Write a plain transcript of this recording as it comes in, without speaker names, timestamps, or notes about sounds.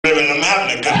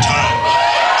having a good time.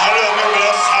 I don't know if everybody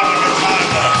else is having a good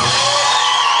time, but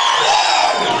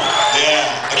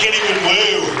yeah, I can't even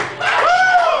woo.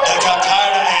 That's how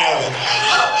tired I am.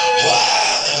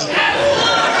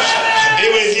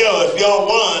 Anyways, yo, if y'all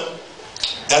want,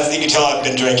 you can tell I've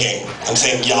been drinking. I'm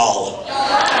saying y'all.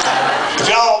 If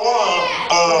y'all want,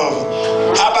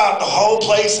 how about the whole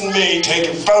place and me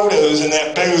taking photos in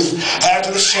that booth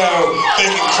after the show,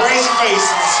 making crazy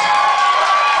faces,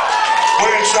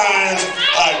 wearing signs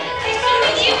like,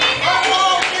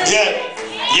 yeah,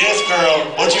 yes girl,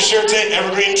 what's your shirt say?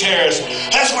 Evergreen Terrace.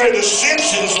 That's where the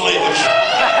Simpsons live.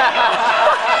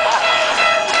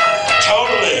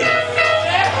 Totally.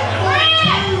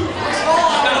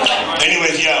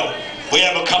 Anyways, yo, we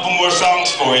have a couple more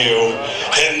songs for you,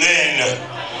 and then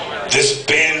this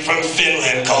band from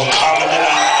Finland called Common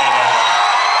Denominator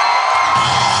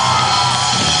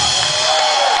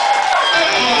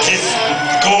is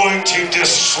going to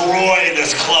destroy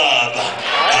this club.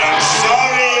 And I'm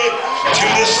sorry to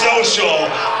the social,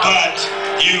 but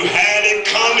you had it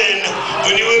coming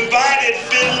when you invited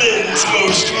Finland's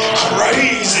most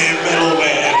crazy metal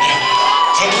band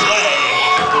to play.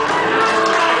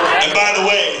 And by the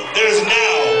way, there's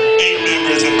now 8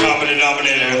 members of Common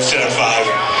Denominator instead of 5.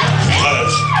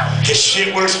 Because if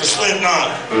shit works for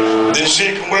Slipknot, then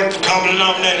shit can work for Common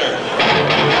Denominator.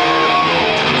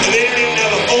 And they didn't even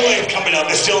have a full length coming up.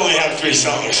 They still only have 3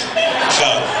 songs. So,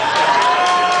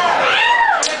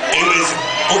 anyways,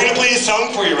 we're going to play a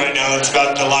song for you right now. It's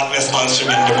about the Loch Ness Monster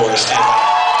being divorced.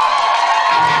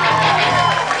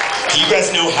 You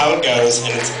guys know how it goes,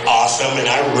 and it's awesome, and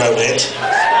I wrote it.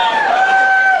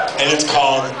 And it's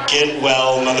called Get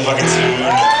Well Motherfucking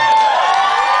Soon.